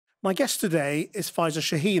My guest today is Faiza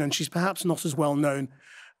Shaheen, and she's perhaps not as well known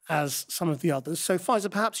as some of the others. So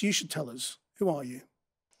Faiza, perhaps you should tell us, who are you?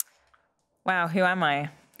 Wow, who am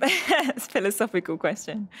I? It's a philosophical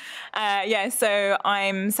question. So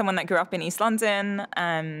I'm someone that grew up in East London,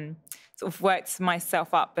 sort of worked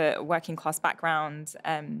myself up a working class background,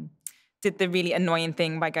 did the really annoying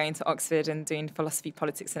thing by going to Oxford and doing philosophy,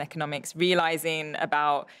 politics and economics, realizing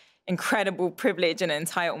about incredible privilege and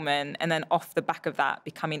entitlement, and then off the back of that,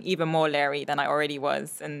 becoming even more leery than I already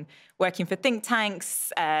was, and working for think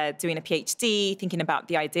tanks, doing a PhD, thinking about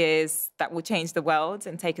the ideas that will change the world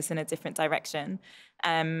and take us in a different direction.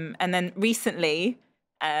 And then recently,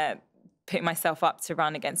 putting myself up to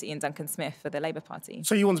run against Iain Duncan Smith for the Labour Party.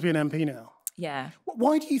 So you want to be an MP now? Yeah.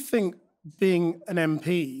 Why do you think being an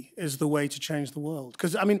MP is the way to change the world?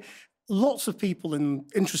 Because, I mean, lots of people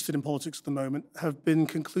interested in politics at the moment have been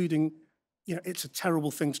concluding, you know, it's a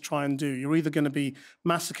terrible thing to try and do. You're either going to be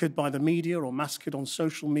massacred by the media or massacred on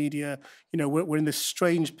social media. You know, we're in this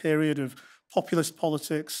strange period of populist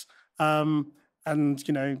politics and,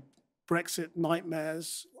 you know, Brexit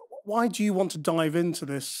nightmares. Why do you want to dive into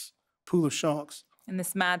this pool of sharks? In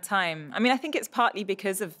this mad time. I mean, I think it's partly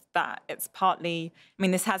because of that. It's partly, I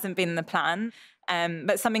mean, this hasn't been the plan.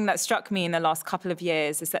 But something that struck me in the last couple of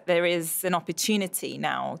years is that there is an opportunity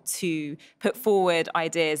now to put forward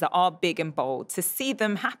ideas that are big and bold, to see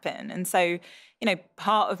them happen. And so, you know,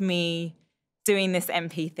 part of me doing this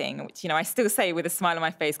MP thing, which, you know, I still say with a smile on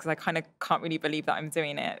my face because I kind of can't really believe that I'm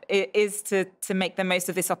doing it, is to make the most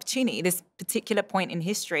of this opportunity, this particular point in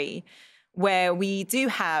history where we do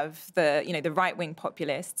have the, you know, the right-wing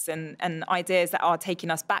populists and ideas that are taking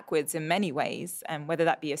us backwards in many ways, whether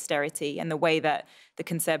that be austerity and the way that the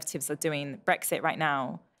Conservatives are doing Brexit right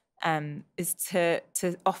now, is to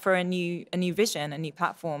offer a new vision, a new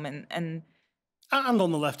platform, and on the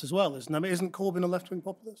left as well, isn't it? I mean, isn't Corbyn a left-wing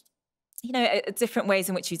populist? You know, different ways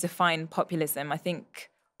in which you define populism. I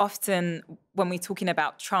think often when we're talking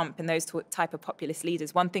about Trump and those type of populist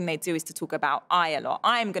leaders, one thing they do is to talk about I a lot.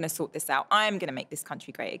 I'm going to sort this out. I'm going to make this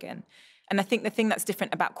country great again. And I think the thing that's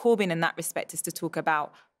different about Corbyn in that respect is to talk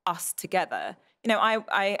about us together. You know,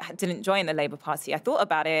 I didn't join the Labour Party. I thought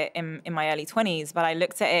about it in my early 20s, but I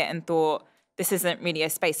looked at it and thought, this isn't really a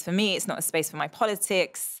space for me. It's not a space for my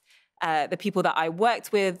politics. The people that I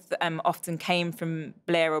worked with often came from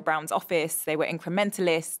Blair or Brown's office. They were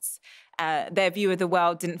incrementalists. Their view of the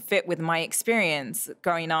world didn't fit with my experience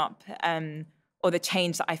growing up or the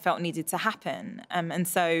change that I felt needed to happen. And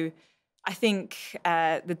so I think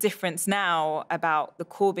the difference now about the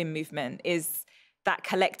Corbyn movement is that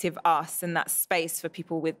collective us and that space for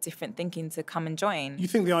people with different thinking to come and join. You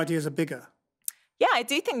think the ideas are bigger? Yeah, I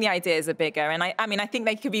do think the ideas are bigger. And I mean, I think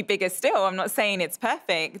they could be bigger still. I'm not saying it's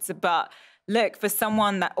perfect. But look, for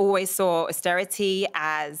someone that always saw austerity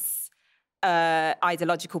as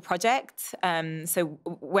ideological project. So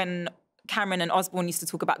when Cameron and Osborne used to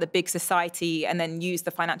talk about the big society and then use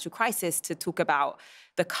the financial crisis to talk about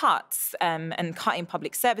the cuts and cutting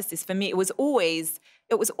public services, for me, it was always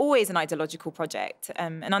an ideological project.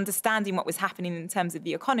 And understanding what was happening in terms of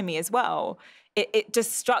the economy as well, it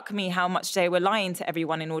just struck me how much they were lying to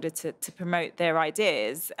everyone in order to promote their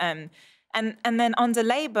ideas. And then under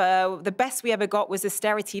Labour, the best we ever got was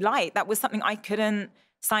austerity light. That was something I couldn't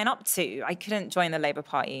sign up to. I couldn't join the Labour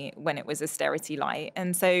Party when it was austerity light.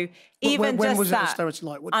 And so even when just was that, austerity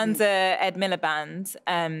light? under Ed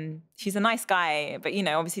Miliband, he's a nice guy, but, you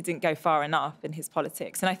know, obviously didn't go far enough in his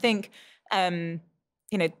politics. And I think,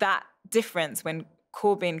 you know, that difference when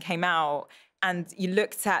Corbyn came out and you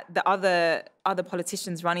looked at the other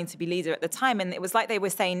politicians running to be leader at the time, and it was like they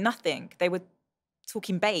were saying nothing. They were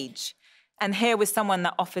talking beige. And here was someone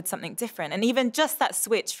that offered something different. And even just that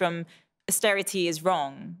switch from austerity is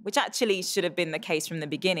wrong, which actually should have been the case from the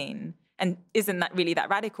beginning and isn't that really that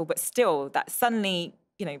radical, but still that suddenly,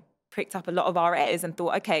 you know, pricked up a lot of our ears and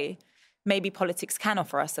thought, okay, maybe politics can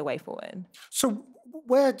offer us a way forward. So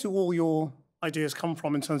where do all your ideas come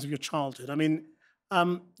from in terms of your childhood? I mean,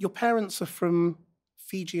 your parents are from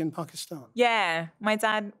Fiji and Pakistan. Yeah, my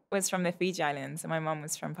dad was from the Fiji Islands and my mum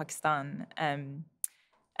was from Pakistan.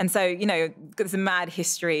 And so, you know, there's a mad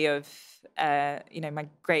history of, you know, my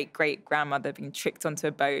great-great-grandmother being tricked onto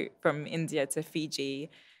a boat from India to Fiji.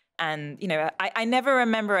 And, you know, I never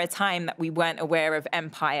remember a time that we weren't aware of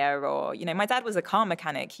empire or, you know, my dad was a car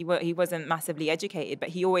mechanic. He wasn't massively educated, but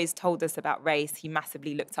he always told us about race. He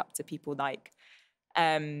massively looked up to people like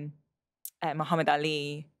Muhammad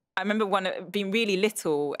Ali. I remember being really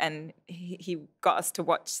little and he got us to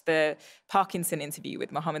watch the Parkinson interview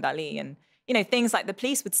with Muhammad Ali. And, you know, things like the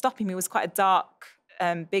police would stop him. He was quite a dark,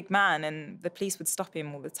 big man and the police would stop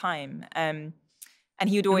him all the time. And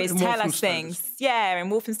he would always tell us Walthamstow, things. Yeah, in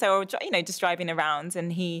Walthamstow, or, you know, just driving around.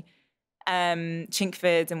 And he,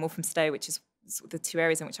 Chinkford and Walthamstow, which is sort of the two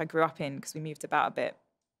areas in which I grew up in, because we moved about a bit.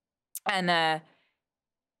 And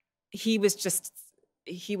he would just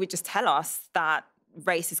tell us that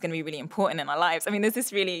race is going to be really important in our lives. I mean, there's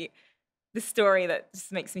this story that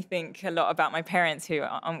just makes me think a lot about my parents who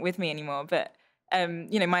aren't with me anymore. But,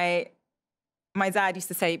 you know, my dad used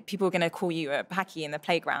to say, people are going to call you a Paki in the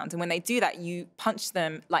playground. And when they do that, you punch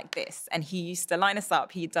them like this. And he used to line us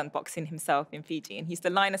up. He'd done boxing himself in Fiji. And he used to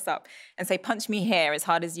line us up and say, punch me here as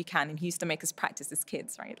hard as you can. And he used to make us practice as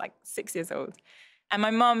kids, right? Like 6 years old. And my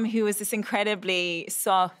mum, who was this incredibly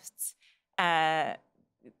soft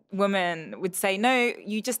woman, would say, no,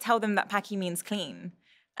 you just tell them that Paki means clean.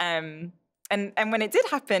 And when it did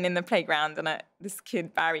happen in the playground, and this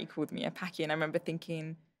kid, Barry, called me a Paki, and I remember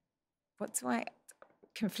thinking, what do I...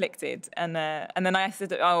 conflicted. And then I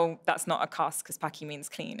said, oh, that's not a cuss because Paki means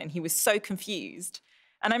clean. And he was so confused.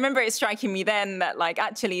 And I remember it striking me then that, like,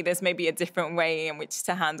 actually there's maybe a different way in which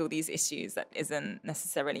to handle these issues that isn't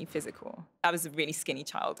necessarily physical. I was a really skinny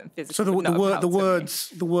child, and physical. So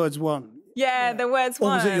the words won. Yeah, the words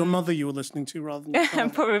won. Or was it your mother you were listening to rather than your father?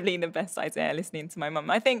 Probably the best idea, listening to my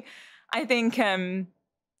mum. I think there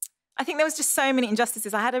was just so many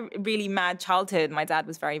injustices. I had a really mad childhood. My dad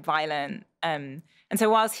was very violent. And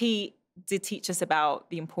so whilst he did teach us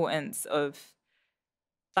about the importance of,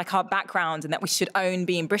 like, our background and that we should own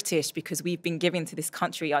being British because we've been giving to this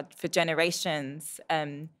country for generations,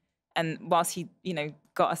 and whilst he, you know,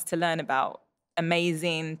 got us to learn about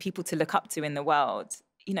amazing people to look up to in the world,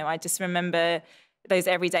 you know, I just remember those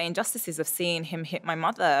everyday injustices of seeing him hit my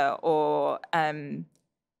mother, or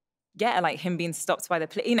like him being stopped by the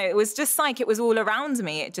police. You know, it was just like, it was all around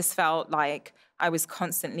me. It just felt like I was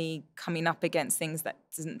constantly coming up against things that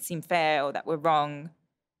didn't seem fair or that were wrong.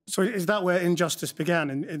 So is that where injustice began,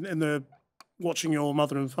 in the watching your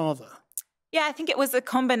mother and father? Yeah, I think it was a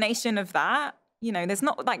combination of that. You know, there's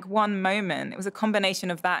not like one moment. It was a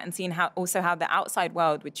combination of that and seeing how the outside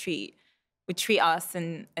world would treat us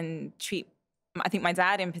and treat, I think, my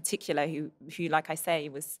dad in particular, who like I say,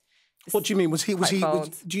 was... What do you mean?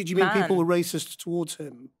 Do you mean people were racist towards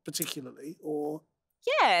him particularly, or?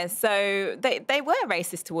 Yeah, so they were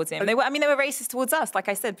racist towards him. They were racist towards us. Like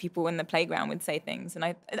I said, people in the playground would say things, and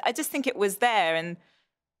I just think it was there, and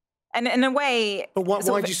in a way. But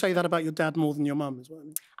why did you say that about your dad more than your mum? Is what I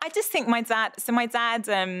mean. I just think my dad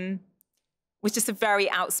was just a very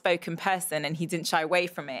outspoken person, and he didn't shy away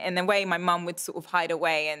from it. In a way, my mum would sort of hide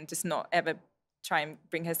away and just not ever try and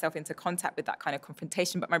bring herself into contact with that kind of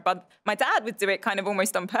confrontation. But my dad would do it kind of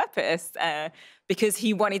almost on purpose because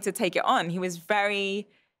he wanted to take it on. He was very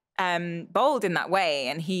bold in that way.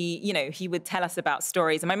 And he would tell us about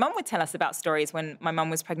stories. And my mum would tell us about stories when my mum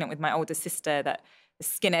was pregnant with my older sister, that the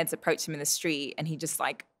skinheads approached him in the street and he just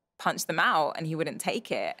like punched them out and he wouldn't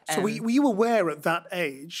take it. So were you aware at that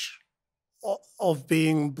age of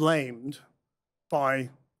being blamed by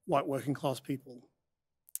white working class people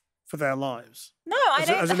for their lives? No, I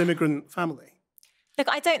don't. As an immigrant family? Look,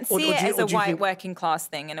 I don't see it as a white working class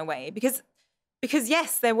thing in a way, because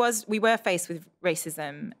yes, we were faced with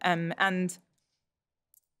racism, and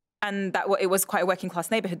that it was quite a working class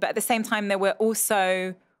neighborhood. But at the same time, there were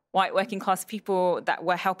also white working class people that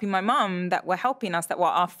were helping my mum, that were helping us, that were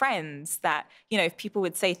our friends. That, you know, if people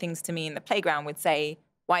would say things to me in the playground, would say,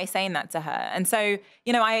 why are you saying that to her? And so,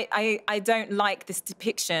 you know, I don't like this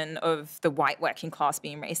depiction of the white working class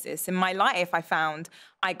being racist. In my life, I found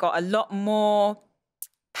I got a lot more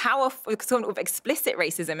powerful, sort of explicit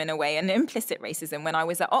racism in a way, and implicit racism when I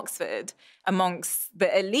was at Oxford amongst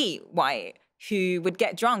the elite white, who would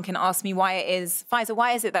get drunk and ask me why is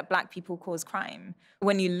it that black people cause crime?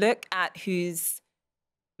 When you look at who's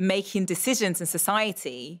making decisions in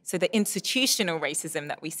society, so the institutional racism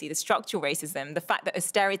that we see, the structural racism, the fact that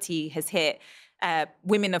austerity has hit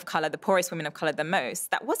women of colour, the poorest women of colour the most,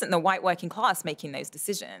 that wasn't the white working class making those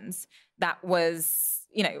decisions. That was,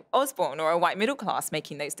 you know, Osborne or a white middle class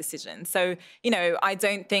making those decisions. So, you know, I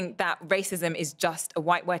don't think that racism is just a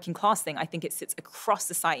white working class thing. I think it sits across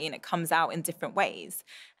society and it comes out in different ways.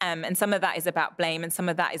 And some of that is about blame and some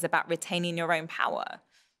of that is about retaining your own power.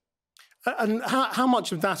 And how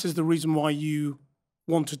much of that is the reason why you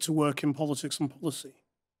wanted to work in politics and policy?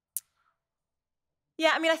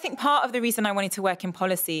 Yeah, I mean, I think part of the reason I wanted to work in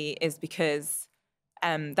policy is because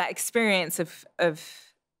that experience of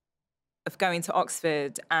going to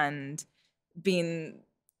Oxford and being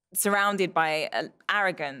surrounded by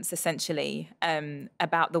arrogance, essentially,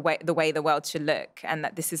 about the way the world should look, and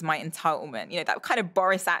that this is my entitlement. You know, that kind of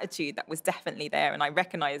Boris attitude that was definitely there, and I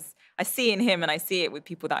see in him, and I see it with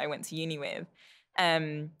people that I went to uni with.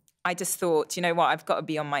 I just thought, you know what, I've got to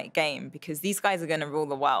be on my game because these guys are going to rule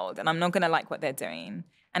the world and I'm not going to like what they're doing.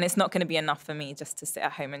 And it's not going to be enough for me just to sit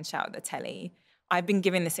at home and shout at the telly. I've been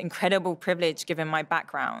given this incredible privilege, given my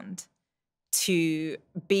background, to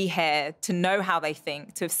be here, to know how they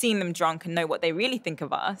think, to have seen them drunk and know what they really think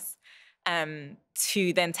of us,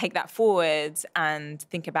 to then take that forward and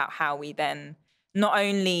think about how we then not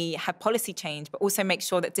only have policy change, but also make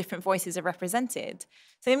sure that different voices are represented.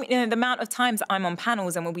 So, you know, the amount of times I'm on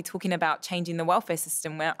panels and we'll be talking about changing the welfare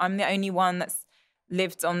system where I'm the only one that's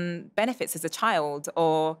lived on benefits as a child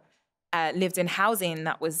or lived in housing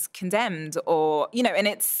that was condemned or, you know, and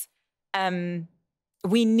it's,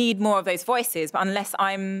 we need more of those voices, but unless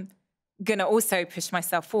I'm going to also push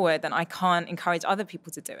myself forward, then I can't encourage other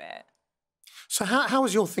people to do it. So how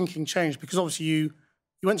has your thinking changed? Because obviously you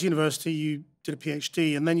went to university, you did a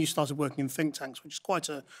PhD, and then you started working in think tanks, which is quite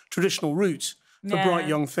a traditional route for bright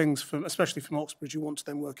young things, especially from Oxford, you want to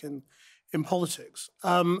then work in politics.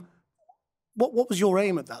 What was your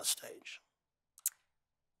aim at that stage?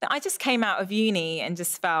 I just came out of uni and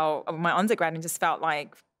just felt, of my undergrad, and just felt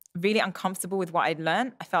like really uncomfortable with what I'd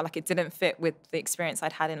learned. I felt like it didn't fit with the experience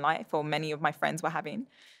I'd had in life or many of my friends were having.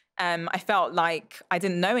 I felt like I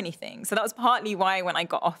didn't know anything. So that was partly why when I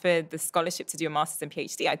got offered the scholarship to do a master's and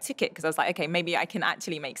PhD, I took it because I was like, okay, maybe I can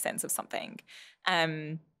actually make sense of something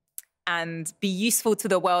and be useful to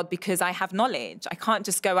the world because I have knowledge. I can't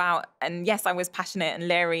just go out and yes, I was passionate and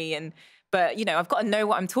leery but, you know, I've got to know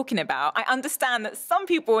what I'm talking about. I understand that some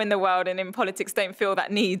people in the world and in politics don't feel that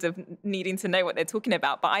need of needing to know what they're talking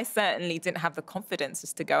about, but I certainly didn't have the confidence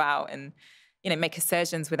just to go out and, you know, make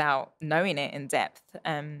assertions without knowing it in depth.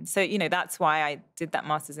 So, you know, that's why I did that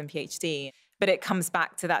master's and PhD. But it comes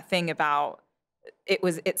back to that thing about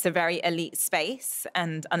it's a very elite space.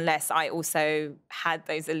 And unless I also had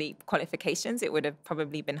those elite qualifications, it would have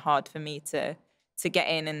probably been hard for me to get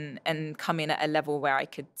in and come in at a level where I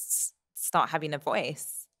could start having a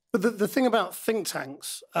voice. But the thing about think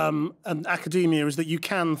tanks and academia is that you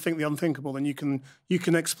can think the unthinkable and you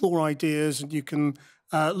can explore ideas and you can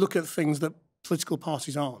look at things that political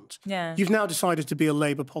parties aren't. Yeah. You've now decided to be a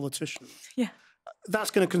Labour politician. Yeah.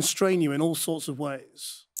 That's going to constrain you in all sorts of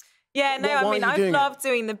ways. Yeah, no, I mean, I love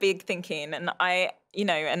doing the big thinking and I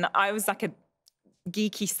was like a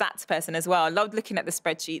geeky stats person as well. I loved looking at the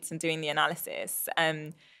spreadsheets and doing the analysis.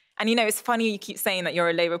 And, you know, it's funny you keep saying that you're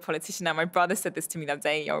a Labour politician now. My brother said this to me the other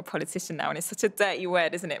day, you're a politician now. And it's such a dirty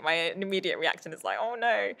word, isn't it? My immediate reaction is like, oh,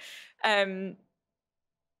 no.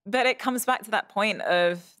 But it comes back to that point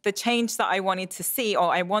of the change that I wanted to see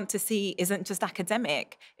or I want to see isn't just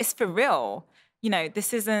academic. It's for real. You know,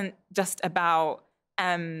 this isn't just about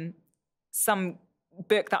some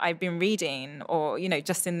book that I've been reading or, you know,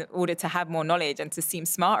 just in order to have more knowledge and to seem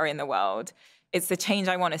smarter in the world. It's the change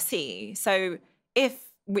I want to see. So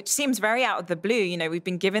which seems very out of the blue, you know, we've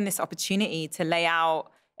been given this opportunity to lay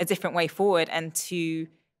out a different way forward and to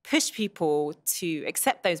push people to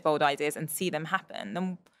accept those bold ideas and see them happen,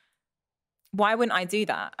 then why wouldn't I do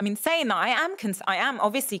that? I mean, saying that, I am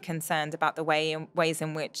obviously concerned about the ways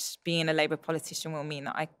in which being a Labour politician will mean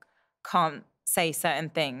that I can't say certain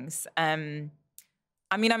things.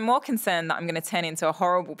 I mean, I'm more concerned that I'm going to turn into a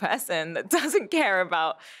horrible person that doesn't care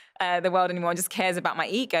about the world anymore and just cares about my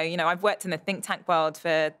ego. You know, I've worked in the think tank world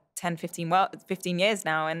for 15 years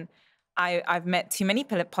now, and I've met too many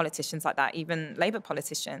politicians like that, even Labour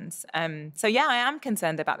politicians. So yeah, I am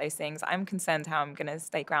concerned about those things. I'm concerned how I'm going to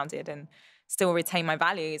stay grounded and still retain my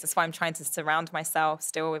values. That's why I'm trying to surround myself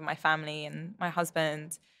still with my family and my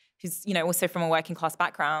husband, who's, you know, also from a working class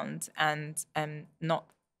background and not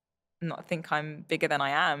think I'm bigger than I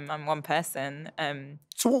am. I'm one person.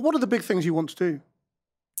 So what are the big things you want to do?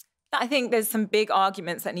 I think there's some big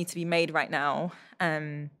arguments that need to be made right now.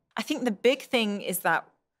 I think the big thing is that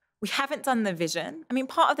we haven't done the vision. I mean,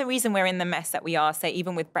 part of the reason we're in the mess that we are, say,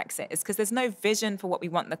 even with Brexit, is because there's no vision for what we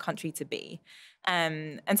want the country to be.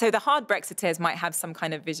 And so the hard Brexiteers might have some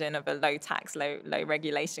kind of vision of a low tax, low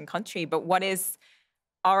regulation country, but what is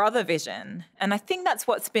our other vision? And I think that's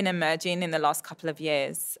what's been emerging in the last couple of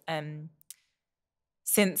years.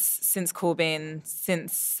 Since Corbyn,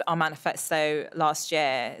 since our manifesto last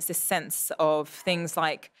year, it's this sense of things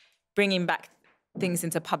like bringing back things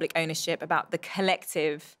into public ownership, about the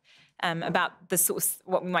collective, about the sort of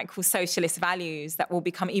what we might call socialist values that will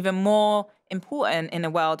become even more important in a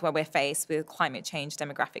world where we're faced with climate change,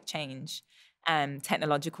 demographic change,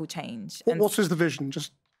 technological change. What is the vision?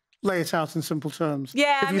 Just lay it out in simple terms.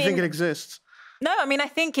 Yeah, if you think it exists. No, I mean, I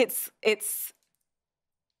think it's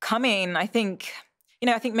coming. I think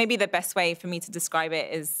maybe the best way for me to describe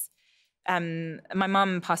it is my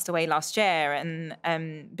mum passed away last year,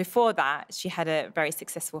 and before that, she had a very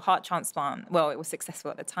successful heart transplant. Well, it was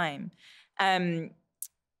successful at the time.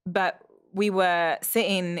 But we were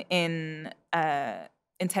sitting in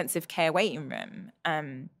intensive care waiting room.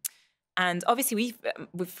 And obviously,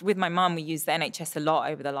 with my mum, we used the NHS a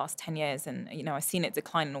lot over the last 10 years. And, I've seen it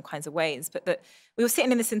decline in all kinds of ways. But we were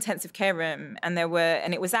sitting in this intensive care room, and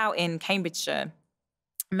it was out in Cambridgeshire,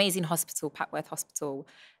 amazing hospital, Papworth Hospital,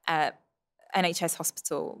 NHS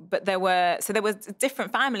hospital. But there were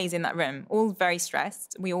different families in that room, all very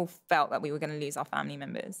stressed. We all felt that we were going to lose our family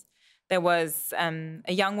members. There was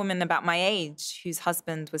a young woman about my age whose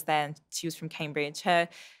husband was there, and she was from Cambridge.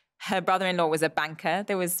 Her brother-in-law was a banker.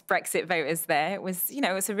 There was Brexit voters there. It was,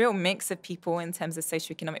 it was a real mix of people in terms of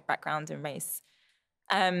socioeconomic background and race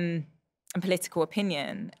and political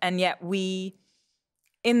opinion. And yet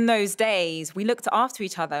in those days, we looked after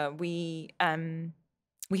each other. We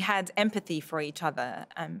had empathy for each other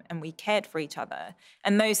and we cared for each other.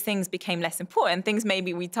 And those things became less important. Things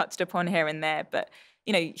maybe we touched upon here and there, but,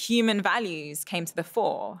 human values came to the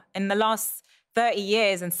fore. In the last 30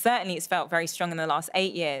 years, and certainly it's felt very strong in the last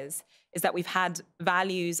 8 years, is that we've had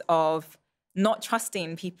values of not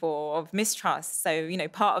trusting people, of mistrust. So,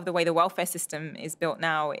 part of the way the welfare system is built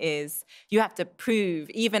now is you have to prove,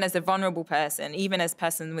 even as a vulnerable person, even as a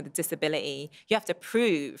person with a disability, you have to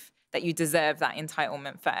prove that you deserve that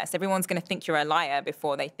entitlement first. Everyone's going to think you're a liar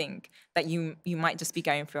before they think that you might just be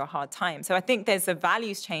going through a hard time. So I think there's a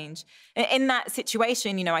values change. In that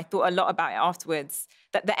situation, I thought a lot about it afterwards,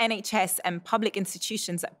 that the NHS and public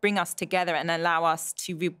institutions that bring us together and allow us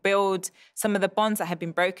to rebuild some of the bonds that have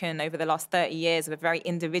been broken over the last 30 years of a very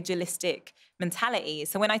individualistic mentality.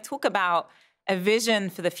 So when I talk about a vision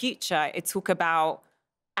for the future, I talk about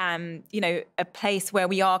a place where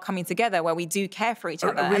we are coming together, where we do care for each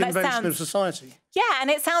other. A reinvention of society. Yeah, and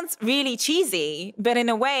it sounds really cheesy, but in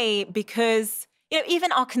a way, because,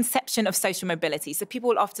 even our conception of social mobility. So people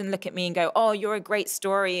will often look at me and go, oh, you're a great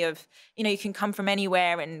story of, you can come from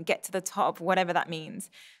anywhere and get to the top, whatever that means.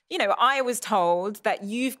 I was told that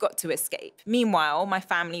you've got to escape. Meanwhile, my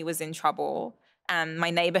family was in trouble and my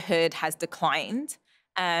neighborhood has declined.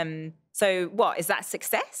 So what, is that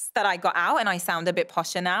success that I got out and I sound a bit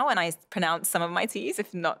posher now and I pronounce some of my T's,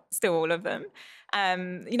 if not still all of them?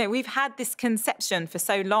 We've had this conception for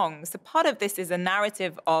so long. So part of this is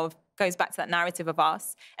goes back to that narrative of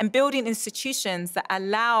us and building institutions that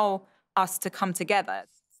allow us to come together.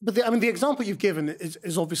 But the example you've given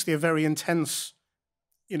is obviously a very intense,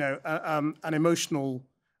 an emotional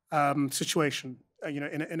situation, in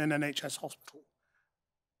an NHS hospital.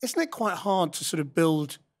 Isn't it quite hard to sort of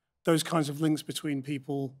build those kinds of links between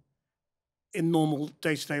people in normal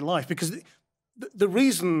day-to-day life? Because the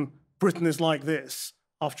reason Britain is like this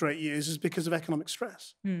after 8 years is because of economic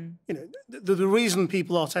stress. The reason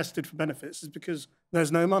people are tested for benefits is because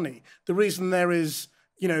there's no money. The reason there is,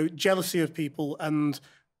 jealousy of people and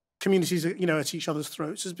communities, at each other's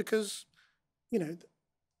throats is because,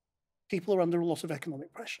 people are under a lot of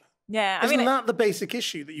economic pressure. Yeah, Isn't that the basic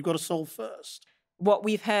issue that you've got to solve first? What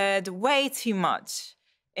we've heard way too much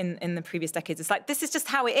in the previous decades, it's like, this is just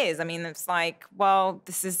how it is. It's like, well,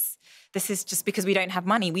 this is just because we don't have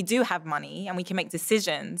money. We do have money and we can make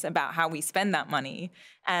decisions about how we spend that money.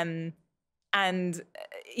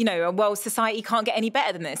 Well, society can't get any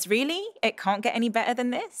better than this. Really? It can't get any better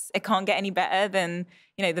than this? It can't get any better than,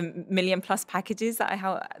 the million-plus packages that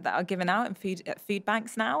are given out at food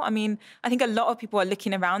banks now? I think a lot of people are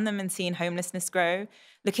looking around them and seeing homelessness grow,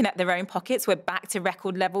 looking at their own pockets. We're back to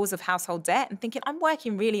record levels of household debt and thinking, I'm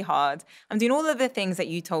working really hard. I'm doing all of the things that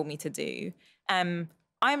you told me to do. I'm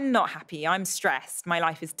not happy. I'm stressed. My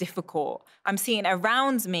life is difficult. I'm seeing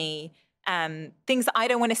around me things that I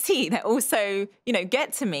don't want to see that also,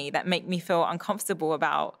 get to me, that make me feel uncomfortable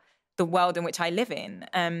about the world in which I live in.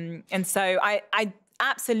 And so I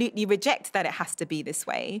absolutely reject that it has to be this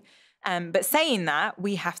way. But saying that,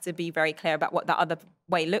 we have to be very clear about what that other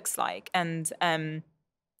way looks like. And,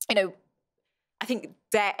 I think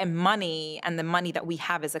debt and money and the money that we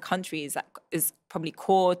have as a country is probably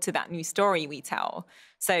core to that new story we tell.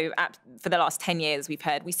 So for the last 10 years, we've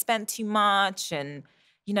heard we spent too much. And,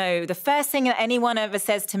 the first thing that anyone ever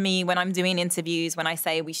says to me when I'm doing interviews, when I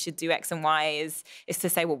say we should do X and Y is to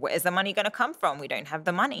say, well, where's the money going to come from? We don't have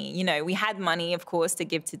the money. We had money, of course, to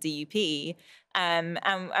give to DUP.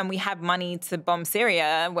 And we have money to bomb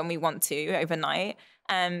Syria when we want to overnight.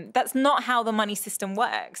 That's not how the money system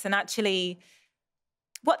works. And actually,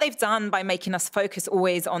 what they've done by making us focus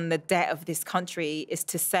always on the debt of this country is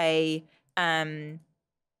to say the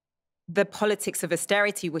politics of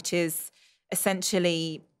austerity, which is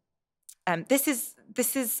essentially, this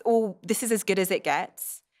this is as good as it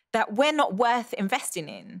gets, that we're not worth investing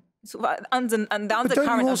in. Sort of and the But undercurrent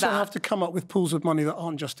don't you of also that. have to come up with pools of money that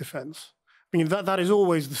aren't just defence? I mean, that is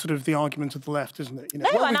always the sort of the argument of the left, isn't it? You know,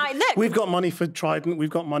 No, and we've got money for Trident, we've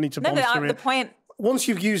got money to bomb Syria. The point. Once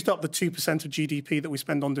you've used up the 2% of GDP that we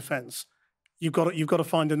spend on defence, you've got to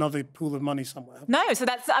find another pool of money somewhere. No, so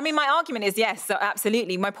that's, I mean, my argument is yes, so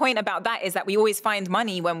absolutely. My point about that is that we always find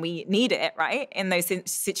money when we need it, right? In those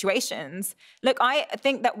situations. Look, I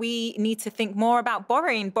think that we need to think more about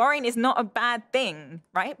borrowing. Borrowing is not a bad thing,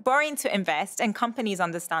 right? Borrowing to invest, and companies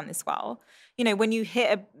understand this well. You know, when you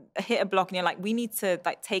hit a block and you're like, we need to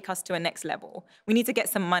like take us to a next level. We need to get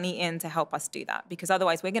some money in to help us do that, because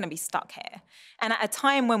otherwise we're going to be stuck here. And at a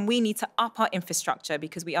time when we need to up our infrastructure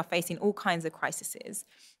because we are facing all kinds of crises,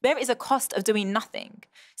 there is a cost of doing nothing.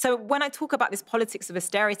 So when I talk about this politics of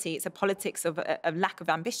austerity, it's a politics of a lack of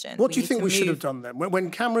ambition. What do you think we should have done then?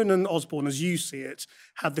 When Cameron and Osborne, as you see it,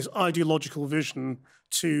 had this ideological vision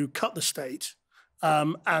to cut the state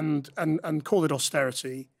and call it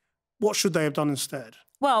austerity, what should they have done instead?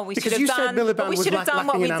 Well, we should have done. Because you said Miliband was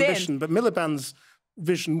lacking in ambition, did. but Miliband's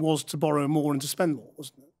vision was to borrow more and to spend more,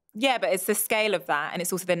 wasn't it? Yeah, but it's the scale of that, and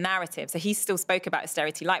it's also the narrative. So he still spoke about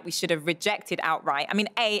austerity like we should have rejected outright. I mean,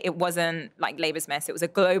 it wasn't like Labour's mess. It was a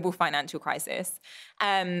global financial crisis.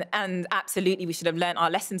 And absolutely, we should have learned our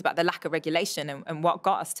lessons about the lack of regulation and what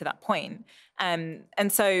got us to that point. And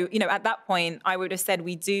so, you know, at that point, I would have said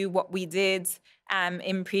we do what we did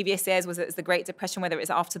in previous years, was it the Great Depression, whether it was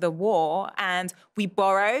after the war, and we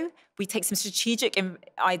borrow, we take some strategic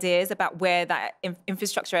ideas about where that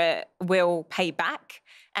infrastructure will pay back,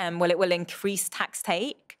 it will increase tax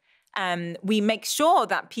take. We make sure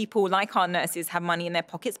that people like our nurses have money in their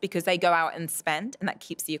pockets because they go out and spend, and that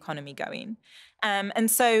keeps the economy going.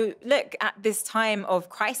 And so, look, at this time of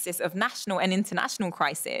crisis, of national and international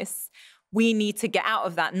crisis, we need to get out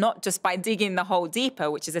of that, not just by digging the hole deeper,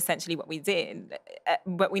 which is essentially what we did,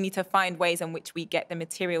 but we need to find ways in which we get the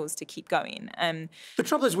materials to keep going. The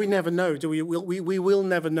trouble is we never know, do we? We will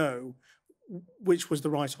never know which was the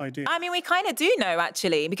right idea. I mean, we kind of do know,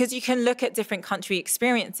 actually, because you can look at different country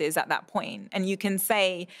experiences at that point, and you can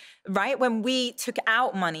say, right, when we took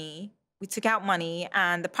out money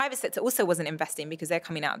and the private sector also wasn't investing because they're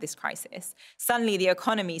coming out of this crisis. Suddenly the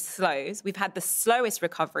economy slows. We've had the slowest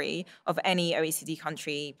recovery of any OECD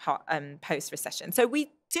country post-recession. So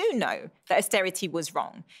we do know that austerity was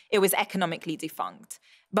wrong. It was economically defunct.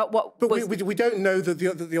 But we don't know that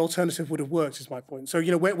the alternative would have worked, is my point. So,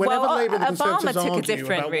 you know, whenever Labour and the Conservatives argue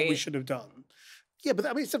about what we should have done, yeah, but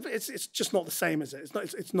I mean, it's just not the same, is it?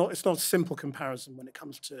 It's not a simple comparison when it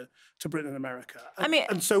comes to Britain and America.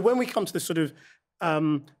 And so when we come to this sort of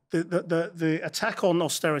the attack on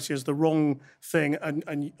austerity as the wrong thing,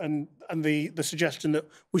 and the suggestion that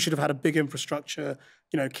we should have had a big infrastructure,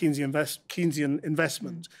 you know, Keynesian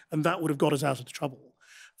investment, and that would have got us out of the trouble.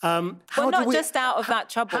 Just out of that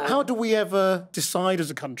trouble. How do we ever decide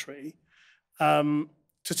as a country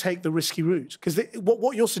to take the risky route? Because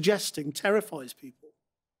what you're suggesting terrifies people.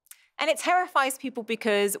 And it terrifies people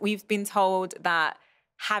because we've been told that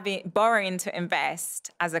borrowing to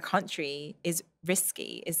invest as a country is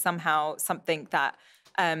risky, is somehow something that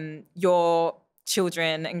your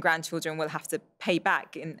children and grandchildren will have to pay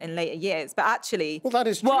back in later years. But actually, well, that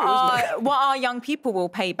is true, isn't it? What our young people will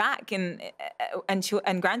pay back and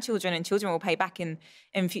grandchildren and children will pay back in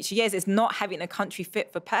future years is not having a country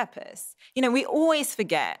fit for purpose. You know, we always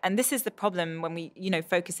forget, and this is the problem when we, you know,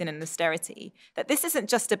 focus in on austerity, that this isn't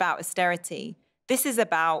just about austerity. This is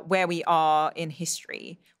about where we are in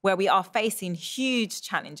history, where we are facing huge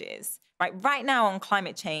challenges. Right now on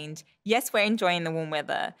climate change, yes, we're enjoying the warm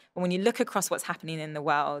weather, but when you look across what's happening in the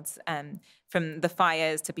world, from the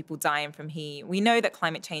fires to people dying from heat, we know that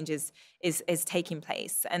climate change is taking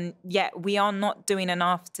place, and yet we are not doing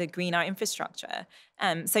enough to green our infrastructure.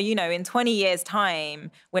 So, you know, in 20 years'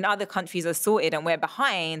 time, when other countries are sorted and we're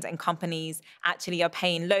behind, and companies actually are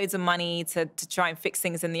paying loads of money to try and fix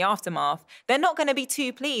things in the aftermath, they're not going to be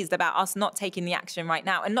too pleased about us not taking the action right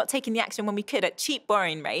now, and not taking the action when we could at cheap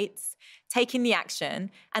borrowing rates, taking the action.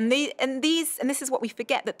 And this is what we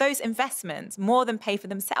forget, that those investments more than pay for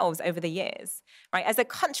themselves over the years, right? As a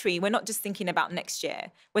country, we're not just thinking about next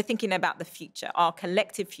year. We're thinking about the future, our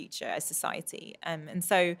collective future as society. And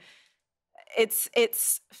so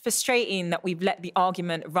it's frustrating that we've let the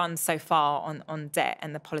argument run so far on debt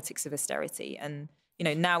and the politics of austerity. And, you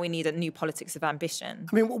know, now we need a new politics of ambition.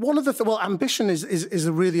 I mean, ambition is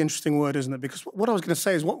a really interesting word, isn't it? Because what I was going to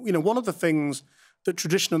say is, one of the things that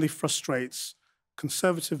traditionally frustrates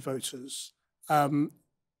Conservative voters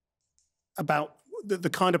about the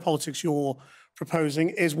kind of politics you're proposing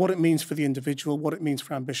is what it means for the individual, what it means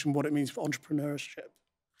for ambition, what it means for entrepreneurship.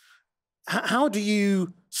 How do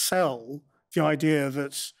you sell the idea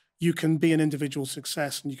that you can be an individual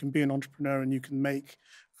success and you can be an entrepreneur and you can make,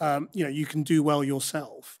 you can do well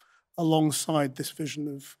yourself alongside this vision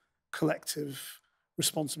of collective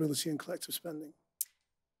responsibility and collective spending?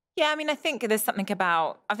 Yeah, I mean, I think there's something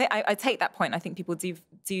about, I take that point. I think people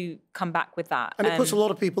do come back with that. And it puts a lot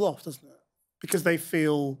of people off, doesn't it? Because they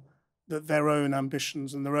feel that their own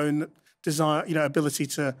ambitions and their own desire, ability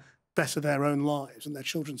to better their own lives and their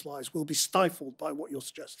children's lives will be stifled by what you're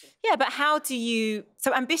suggesting. Yeah, but how do you...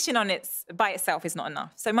 So ambition by itself is not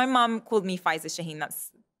enough. So my mum called me Faiza Shaheen.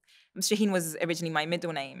 Shaheen was originally my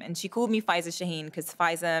middle name. And she called me Faiza Shaheen because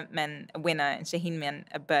Faiza meant a winner and Shaheen meant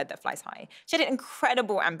a bird that flies high. She had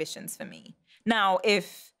incredible ambitions for me. Now,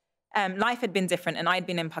 if life had been different and I'd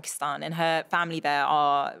been in Pakistan and her family there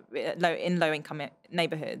are in low-income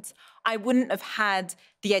neighborhoods, I wouldn't have had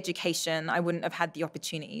the education, I wouldn't have had the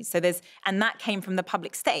opportunities. And that came from the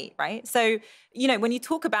public state, right? So, when you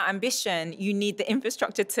talk about ambition, you need the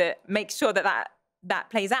infrastructure to make sure that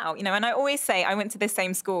plays out, And I always say I went to the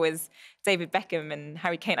same school as David Beckham and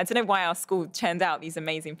Harry Kane. I don't know why our school churned out these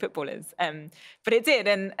amazing footballers, but it did.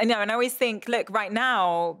 And I always think, look, right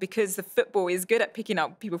now, because the football is good at picking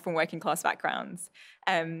up people from working class backgrounds,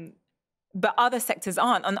 but other sectors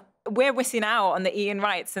aren't. And we're missing out on the Ian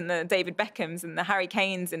Wrights and the David Beckhams and the Harry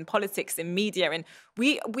Kanes in politics and media. And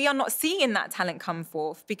we are not seeing that talent come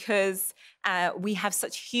forth because we have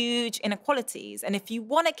such huge inequalities. And if you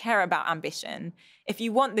want to care about ambition, if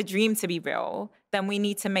you want the dream to be real, then we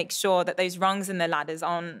need to make sure that those rungs in the ladders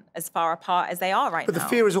aren't as far apart as they are right now. But the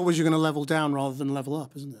fear is always you're going to level down rather than level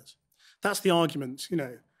up, isn't it? That's the argument,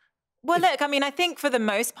 Well, look, I think for the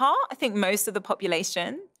most part, I think most of the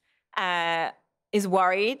population is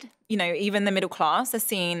worried. Even the middle class are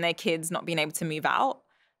seeing their kids not being able to move out.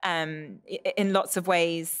 In lots of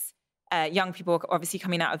ways, young people are obviously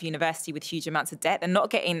coming out of university with huge amounts of debt. They're not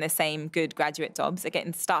getting the same good graduate jobs. They're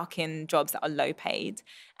getting stuck in jobs that are low paid.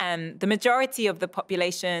 The majority of the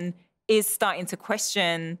population is starting to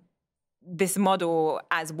question this model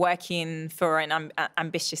as working for an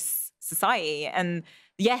ambitious society. And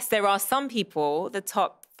yes, there are some people, the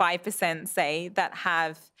top 5% say, that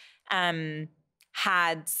have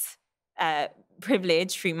had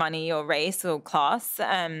privilege through money or race or class,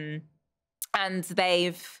 and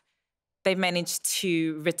they've managed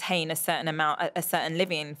to retain a certain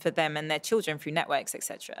living for them and their children through networks,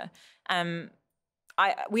 etc.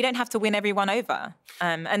 We don't have to win everyone over,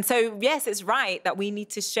 and so yes, it's right that we need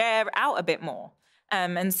to share out a bit more,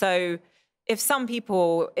 and so. If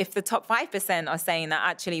the top 5% are saying that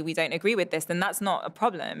actually we don't agree with this, then that's not a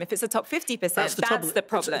problem. If it's the top 50%, that's the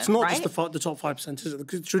problem. It's not right? just the top 5%, is it?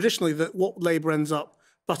 Because traditionally, what Labour ends up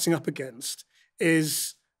butting up against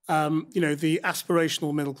is, the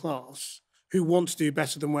aspirational middle class who want to do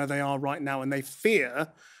better than where they are right now, and they fear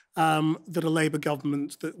that a Labour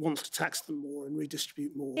government that wants to tax them more and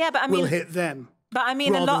redistribute more will hit them. But I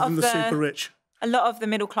mean, rather a lot than of the super rich. A lot of the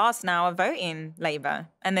middle class now are voting Labour,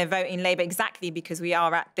 and they're voting Labour exactly because we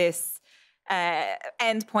are at this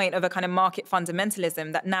end point of a kind of market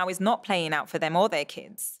fundamentalism that now is not playing out for them or their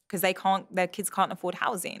kids because their kids can't afford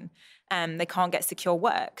housing, they can't get secure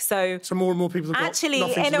work. So more and more people have actually, got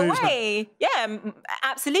nothing in to a lose way, yeah,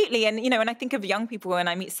 absolutely. And when I think of young people, and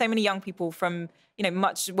I meet so many young people from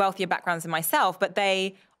much wealthier backgrounds than myself, but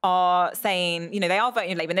they are saying, they are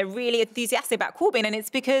voting Labour and they're really enthusiastic about Corbyn. And it's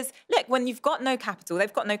because, look, when you've got no capital,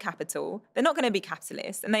 they've got no capital, they're not going to be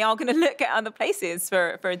capitalist and they are going to look at other places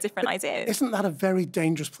for a different idea. Isn't that a very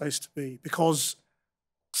dangerous place to be? Because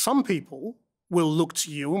some people will look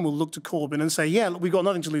to you and will look to Corbyn and say, yeah, look, we've got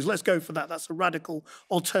nothing to lose, let's go for that. That's a radical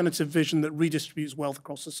alternative vision that redistributes wealth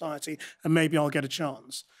across society and maybe I'll get a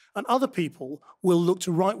chance. And other people will look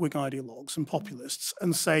to right-wing ideologues and populists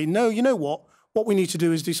and say, no, you know what? What we need to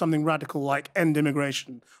do is do something radical like end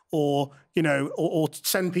immigration or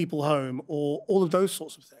send people home or all of those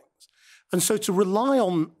sorts of things. And so to rely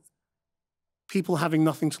on people having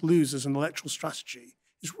nothing to lose as an electoral strategy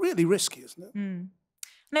is really risky, isn't it? Mm.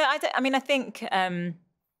 No, I think...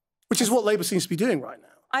 which is what Labour seems to be doing right now.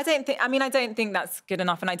 I don't think that's good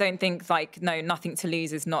enough. And I don't think nothing to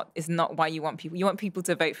lose is not why you want people. You want people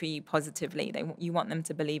to vote for you positively. You want them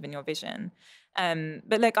to believe in your vision.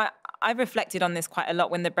 But look, I've reflected on this quite a lot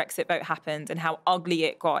when the Brexit vote happened and how ugly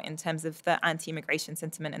it got in terms of the anti-immigration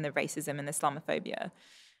sentiment and the racism and Islamophobia.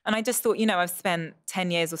 And I just thought, I've spent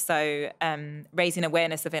 10 years or so raising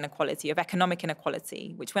awareness of inequality, of economic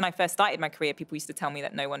inequality, which when I first started my career, people used to tell me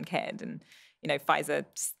that no one cared. And, Pfizer,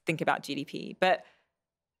 just think about GDP. But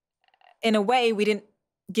in a way, we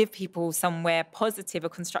give people somewhere positive or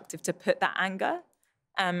constructive to put that anger.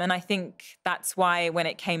 And I think that's why when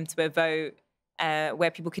it came to a vote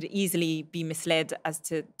where people could easily be misled as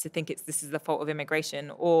to think this is the fault of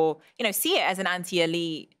immigration, or see it as an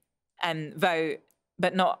anti-elite vote,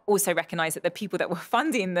 but not also recognise that the people that were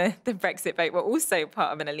funding the Brexit vote were also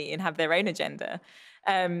part of an elite and have their own agenda.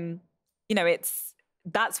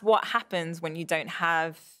 That's what happens when you don't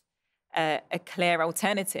have a clear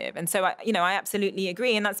alternative. And so, I absolutely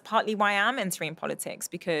agree. And that's partly why I'm entering politics,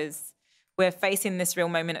 because we're facing this real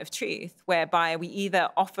moment of truth whereby we either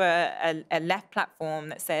offer a left platform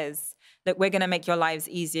that says, look, we're going to make your lives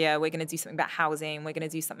easier. We're going to do something about housing. We're going to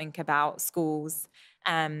do something about schools.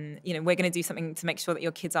 We're going to do something to make sure that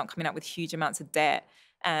your kids aren't coming out with huge amounts of debt,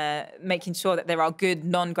 making sure that there are good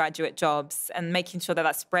non-graduate jobs and making sure that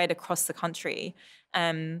that's spread across the country.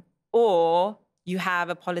 Or you have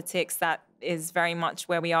a politics that is very much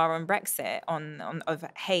where we are on Brexit, of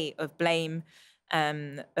hate, of blame,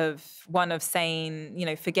 of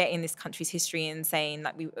saying, forgetting this country's history and saying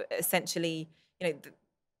that we essentially,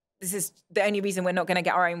 this is the only reason we're not going to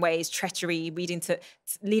get our own way is treachery, leading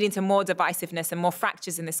to more divisiveness and more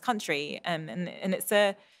fractures in this country. And it's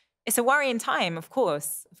a worrying time, of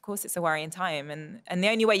course. Of course, it's a worrying time. And the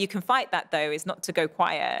only way you can fight that, though, is not to go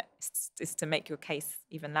quiet, is to make your case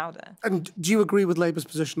even louder. And do you agree with Labour's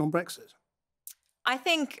position on Brexit? I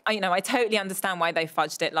think, I totally understand why they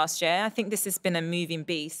fudged it last year. I think this has been a moving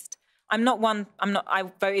beast. I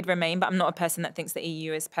voted Remain, but I'm not a person that thinks the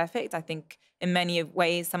EU is perfect. I think in many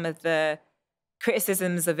ways, some of the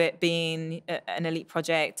criticisms of it being an elite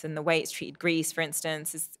project and the way it's treated Greece, for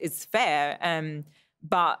instance, is fair.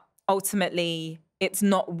 But ultimately, it's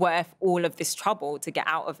not worth all of this trouble to get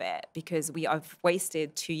out of it, because we have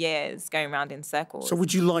wasted 2 years going around in circles. So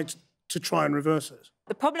would you like to try and reverse it?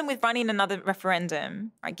 The problem with running another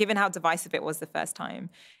referendum, right, given how divisive it was the first time,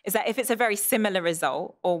 is that if it's a very similar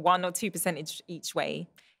result, or 1 or 2% each way,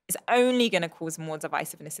 it's only going to cause more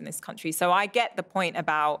divisiveness in this country. So I get the point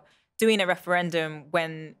about doing a referendum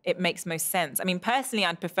when it makes most sense. I mean, personally,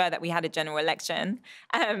 I'd prefer that we had a general election.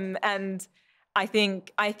 And I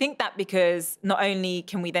think that because not only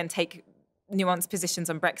can we then take nuanced positions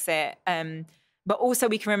on Brexit, but also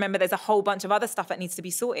we can remember there's a whole bunch of other stuff that needs to be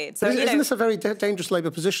sorted. So, isn't this a very dangerous Labour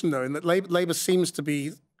position, though, in that Labour seems to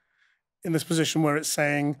be in this position where it's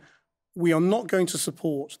saying we are not going to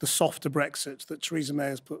support the softer Brexit that Theresa May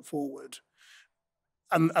has put forward,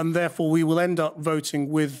 and therefore we will end up voting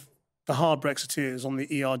with the hard Brexiteers on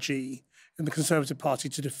the ERG in the Conservative Party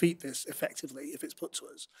to defeat this effectively if it's put to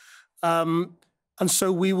us. And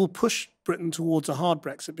so we will push Britain towards a hard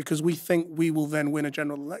Brexit because we think we will then win a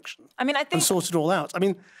general election. I think and sort it all out. I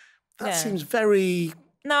mean, that seems very...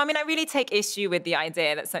 No, I really take issue with the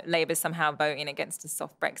idea that Labour's somehow voting against a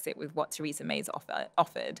soft Brexit with what Theresa May's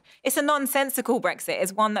offered. It's a nonsensical Brexit.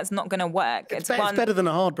 It's one that's not going to work. It's better than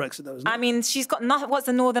a hard Brexit, though, isn't it? She's got nothing. What's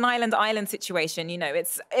the Northern Ireland situation?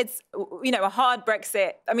 It's a hard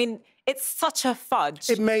Brexit. It's such a fudge.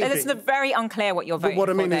 It may be. It's very unclear what you're voting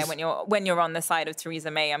for there when you're on the side of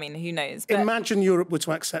Theresa May. Who knows? But imagine Europe were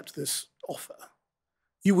to accept this offer.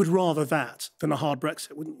 You would rather that than a hard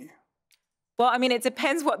Brexit, wouldn't you? Well, it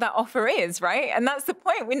depends what that offer is, right? And that's the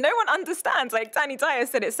point. No one understands. Like Danny Dyer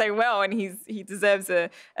said it so well, and he deserves an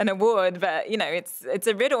award. But it's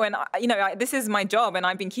a riddle, and this is my job, and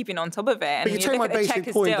I've been keeping on top of it. But you take my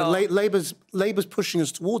basic point that Labour's pushing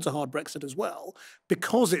us towards a hard Brexit as well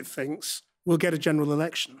because it thinks we'll get a general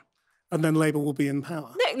election, and then Labour will be in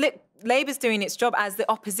power. Look, Labour's doing its job as the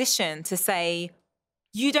opposition to say,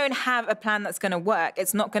 you don't have a plan that's going to work.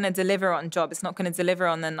 It's not going to deliver on jobs. It's not going to deliver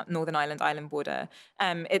on the Northern Ireland border.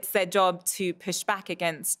 It's their job to push back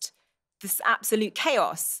against this absolute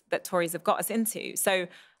chaos that Tories have got us into. So,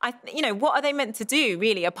 what are they meant to do,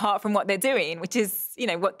 really, apart from what they're doing, which is,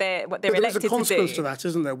 what they're elected to do? There's a consequence to that,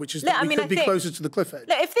 isn't there? Which is that we could be closer to the cliff edge.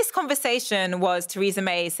 Look, if this conversation was Theresa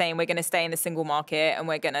May saying we're going to stay in the single market and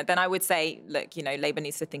then I would say, look, Labour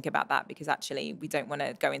needs to think about that because actually we don't want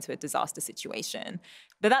to go into a disaster situation.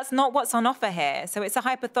 But that's not what's on offer here. So it's a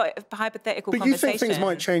hypothetical conversation. But you think things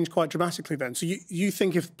might change quite dramatically then? So you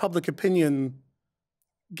think if public opinion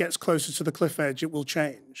gets closer to the cliff edge, it will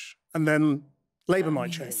change, and then Labour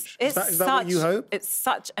might change. Is that what you hope? It's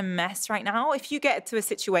such a mess right now. If you get to a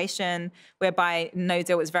situation whereby no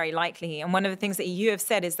deal is very likely, and one of the things that EU have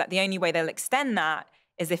said is that the only way they'll extend that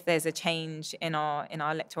is if there's a change in our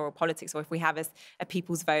electoral politics, or if we have a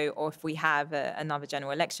people's vote, or if we have another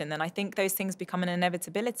general election, then I think those things become an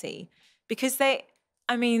inevitability. Because it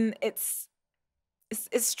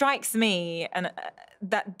strikes me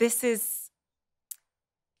that this is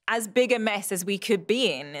as big a mess as we could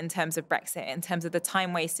be in terms of Brexit, in terms of the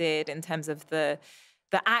time wasted, in terms of the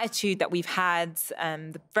attitude that we've had,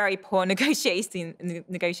 the very poor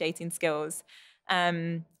negotiating skills.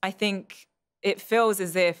 I think it feels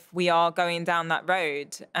as if we are going down that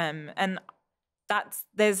road, and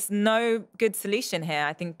there's no good solution here.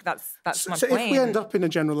 I think that's my point. So if we end up in a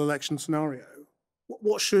general election scenario,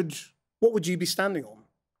 what would you be standing on?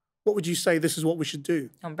 What would you say this is what we should do?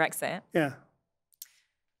 On Brexit? Yeah.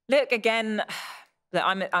 Look, again, look,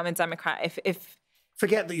 I'm a Democrat. If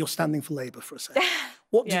Forget that you're standing for Labour for a second.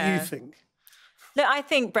 What do you think? Look, I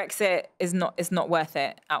think Brexit is not worth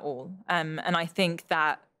it at all. And I think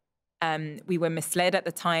that we were misled at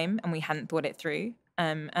the time and we hadn't thought it through.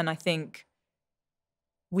 And I think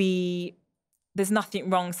there's nothing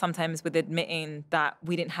wrong sometimes with admitting that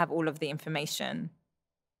we didn't have all of the information.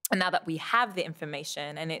 And now that we have the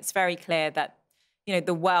information, and it's very clear that, you know,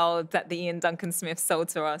 the world that the Iain Duncan Smith sold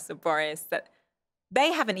to us, or Boris, that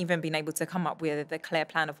they haven't even been able to come up with a clear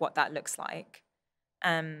plan of what that looks like,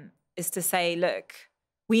 is to say, look,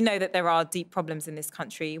 we know that there are deep problems in this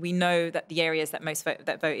country. We know that the areas that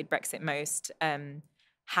voted Brexit most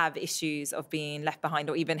have issues of being left behind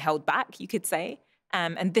or even held back, you could say.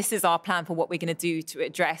 And this is our plan for what we're going to do to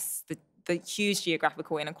address the huge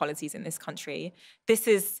geographical inequalities in this country. This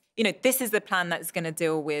is the plan that's going to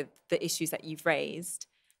deal with the issues that you've raised.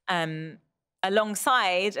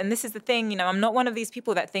 Alongside, and this is the thing, you know, I'm not one of these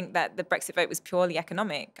people that think that the Brexit vote was purely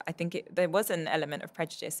economic. I think there was an element of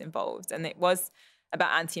prejudice involved, and it was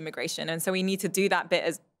about anti-immigration. And so we need to do that bit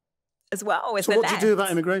as well. So what do you do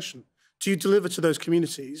about immigration? Do you deliver to those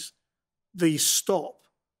communities the stop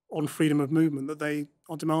on freedom of movement that they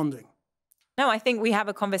are demanding? No, I think we have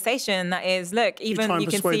a conversation that is, look, even you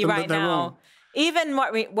can see right now, even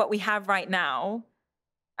what we have right now,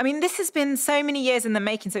 I mean, this has been so many years in the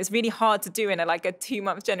making, so it's really hard to do in a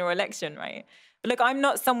 2-month general election, right? But look, I'm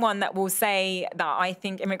not someone that will say that I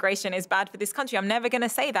think immigration is bad for this country. I'm never going to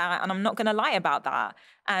say that, and I'm not going to lie about that.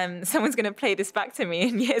 Someone's going to play this back to me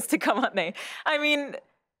in years to come, aren't they? I mean,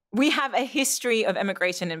 we have a history of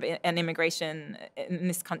immigration and immigration in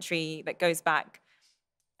this country that goes back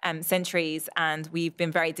centuries, and we've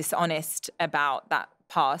been very dishonest about that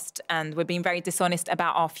past, and we're being very dishonest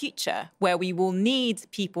about our future, where we will need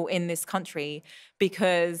people in this country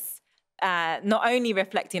because not only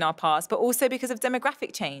reflecting our past, but also because of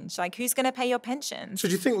demographic change. Like, who's going to pay your pension? So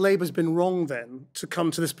do you think Labour's been wrong then to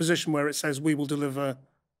come to this position where it says we will deliver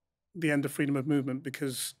the end of freedom of movement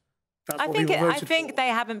because that's what people voted for? I think they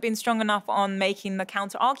haven't been strong enough on making the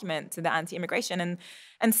counter-argument to the anti-immigration.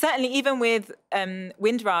 And certainly even with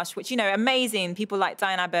Windrush, which, you know, amazing, people like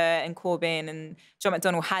Diane Abbott and Corbyn and John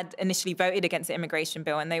McDonnell had initially voted against the immigration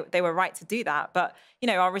bill, and they were right to do that. But, you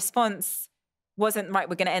know, our response wasn't, right,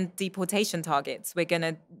 we're going to end deportation targets. We're going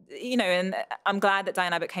to, you know, and I'm glad that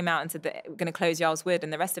Diane Abbott came out and said that we're going to close Yarl's Wood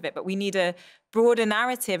and the rest of it. But we need a broader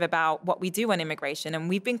narrative about what we do on immigration. And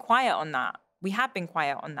we've been quiet on that. We have been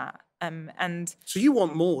quiet on that. And so you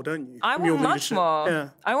want more, don't you? I want much more. Yeah.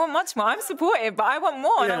 I want much more. I'm supportive, but I want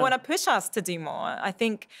more, and I want to push us to do more. I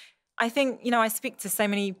think, you know, I speak to so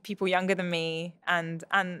many people younger than me, and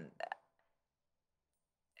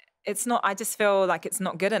it's not. I just feel like it's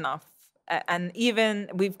not good enough. And even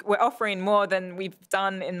we're offering more than we've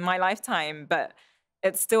done in my lifetime, but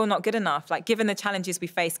it's still not good enough. Like, given the challenges we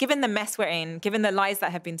face, given the mess we're in, given the lies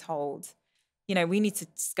that have been told. You know, we need to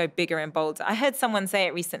just go bigger and bolder. I heard someone say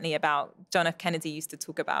it recently about John F. Kennedy used to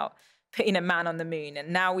talk about putting a man on the moon,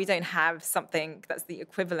 and now we don't have something that's the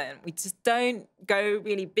equivalent. We just don't go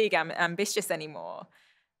really big and ambitious anymore.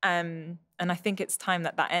 And I think it's time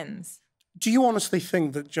that ends. Do you honestly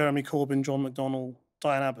think that Jeremy Corbyn, John McDonnell,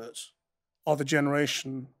 Diane Abbott are the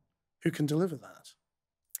generation who can deliver that?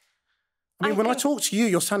 I mean, when I talk to you,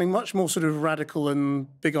 you're sounding much more sort of radical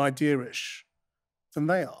and big idea-ish than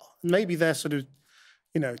they are. Maybe they're sort of,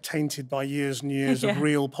 you know, tainted by years and years of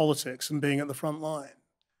real politics and being at the front line.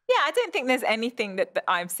 Yeah, I don't think there's anything that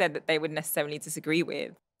I've said that they would necessarily disagree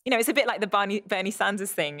with. You know, it's a bit like the Bernie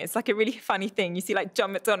Sanders thing. It's like a really funny thing. You see like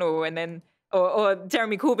John McDonnell and then, or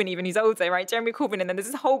Jeremy Corbyn even, who's older, right? Jeremy Corbyn, and then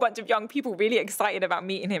there's this whole bunch of young people really excited about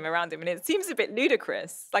meeting him around him. And it seems a bit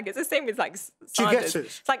ludicrous. Like, it's the same with like Sanders. Do you get it?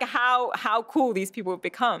 It's like how cool these people have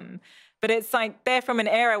become. But it's like they're from an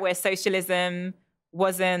era where socialism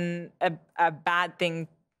wasn't a bad thing,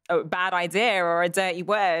 a bad idea or a dirty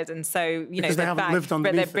word, and so, you know, they haven't lived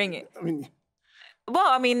underneath it.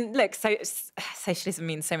 I mean, look, so socialism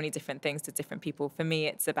means so many different things to different people. For me,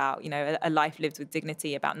 it's about, you know, a life lived with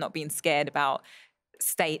dignity, about not being scared, about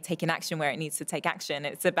state taking action where it needs to take action.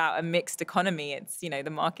 It's about a mixed economy. It's, you know, the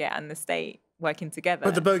market and the state working together.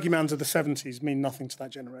 But the bogeymans of the 70s mean nothing to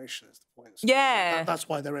that generation, is the point. So yeah. That's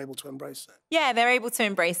why they're able to embrace it. Yeah, they're able to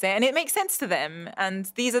embrace it. And it makes sense to them. And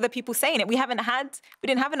these are the people saying it. We didn't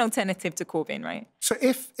have an alternative to Corbyn, right? So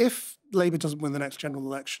if Labour doesn't win the next general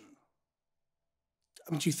election,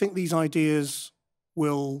 I mean, do you think these ideas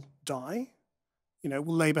will die? You know,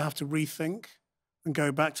 will Labour have to rethink and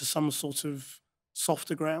go back to some sort of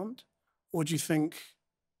softer ground? Or do you think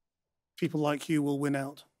people like you will win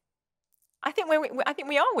out? I think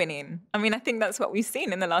we are winning. I mean, I think that's what we've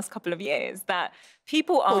seen in the last couple of years, that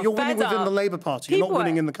people are. Well, you're winning within the Labour Party. You're not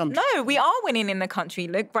winning in the country. No, we are winning in the country.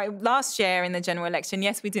 Look, right, last year in the general election,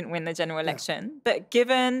 yes, we didn't win the general election, but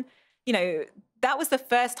given, you know, that was the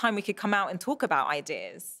first time we could come out and talk about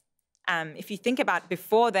ideas. If you think about it,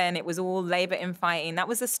 before then, it was all Labour infighting. That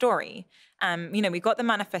was the story. You know, we got the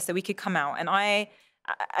manifesto, we could come out. And I,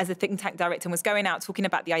 as a think tank director, was going out talking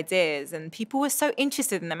about the ideas, and people were so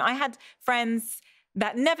interested in them. I had friends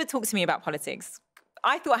that never talked to me about politics.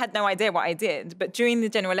 I thought I had no idea what I did, but during the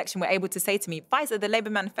general election, were able to say to me, Faiza, the Labour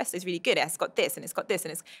manifesto is really good. It's got this and it's got this,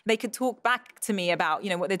 and they could talk back to me about, you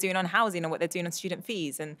know, what they're doing on housing or what they're doing on student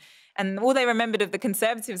fees, and all they remembered of the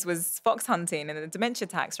Conservatives was fox hunting and the dementia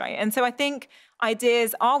tax, right? And so I think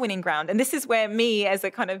ideas are winning ground, and this is where me, as a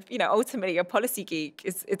kind of, you know, ultimately a policy geek,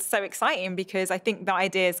 it's so exciting, because I think the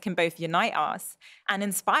ideas can both unite us and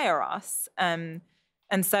inspire us. And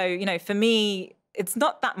so, you know, for me, it's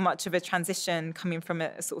not that much of a transition coming from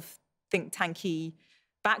a sort of think tanky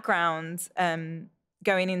background,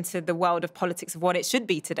 going into the world of politics of what it should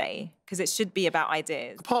be today, because it should be about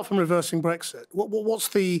ideas. Apart from reversing Brexit, what's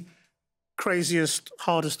the craziest,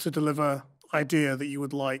 hardest to deliver idea that you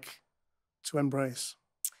would like to embrace?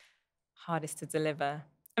 Hardest to deliver.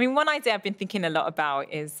 I mean, one idea I've been thinking a lot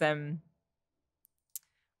about is, I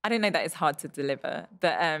don't know that it's hard to deliver,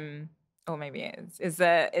 but or maybe it is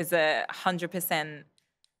a 100%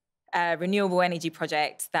 renewable energy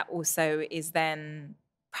project that also is then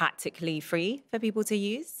practically free for people to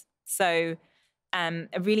use. So a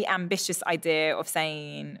really ambitious idea of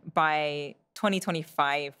saying by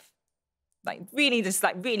 2025, like really just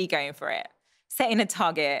like really going for it, setting a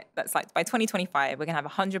target that's like by 2025, we're gonna have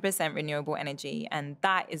 100% renewable energy, and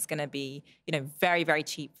that is gonna be, you know, very, very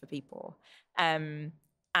cheap for people.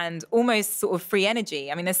 And almost sort of free energy.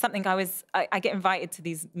 I mean, there's something I get invited to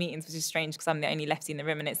these meetings, which is strange because I'm the only lefty in the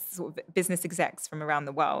room, and it's sort of business execs from around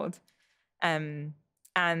the world. And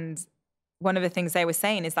one of the things they were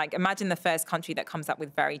saying is, like, imagine the first country that comes up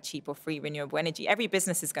with very cheap or free renewable energy. Every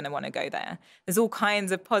business is going to want to go there. There's all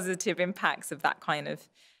kinds of positive impacts of that kind of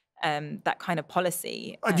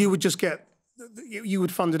policy. And you would just get, you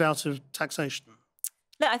would fund it out of taxation?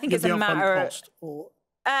 No, I think it's a matter of cost, or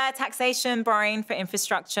taxation, borrowing for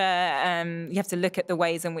infrastructure. You have to look at the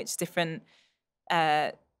ways in which different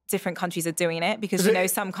countries are doing it, because you know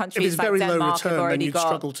some countries like Denmark have already got. If it's very low return, then you'd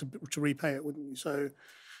struggle to repay it, wouldn't you? So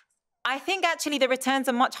I think actually the returns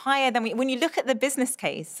are much higher than when you look at the business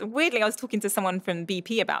case. Weirdly, I was talking to someone from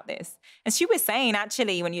BP about this, and she was saying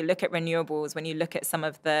actually when you look at renewables, when you look at some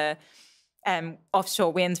of the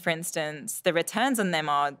offshore wind, for instance, the returns on them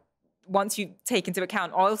are, once you take into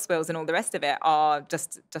account oil spills and all the rest of it, are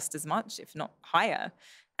just as much, if not higher.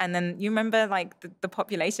 And then you remember, like, the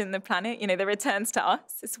population, the planet, you know, the returns to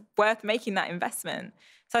us, it's worth making that investment.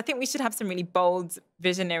 So I think we should have some really bold,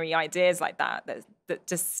 visionary ideas like that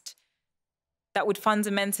that would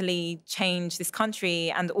fundamentally change this country,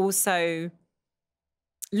 and also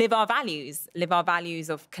live our values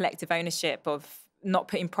of collective ownership, of not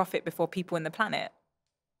putting profit before people and the planet.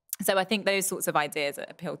 So I think those sorts of ideas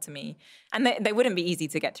appeal to me. And they wouldn't be easy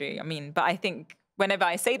to get through. I mean, but I think whenever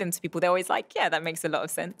I say them to people, they're always like, yeah, that makes a lot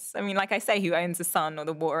of sense. I mean, like I say, who owns the sun or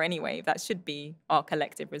the water anyway? That should be our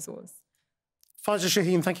collective resource. Faiza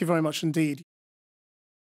Shaheen, thank you very much indeed.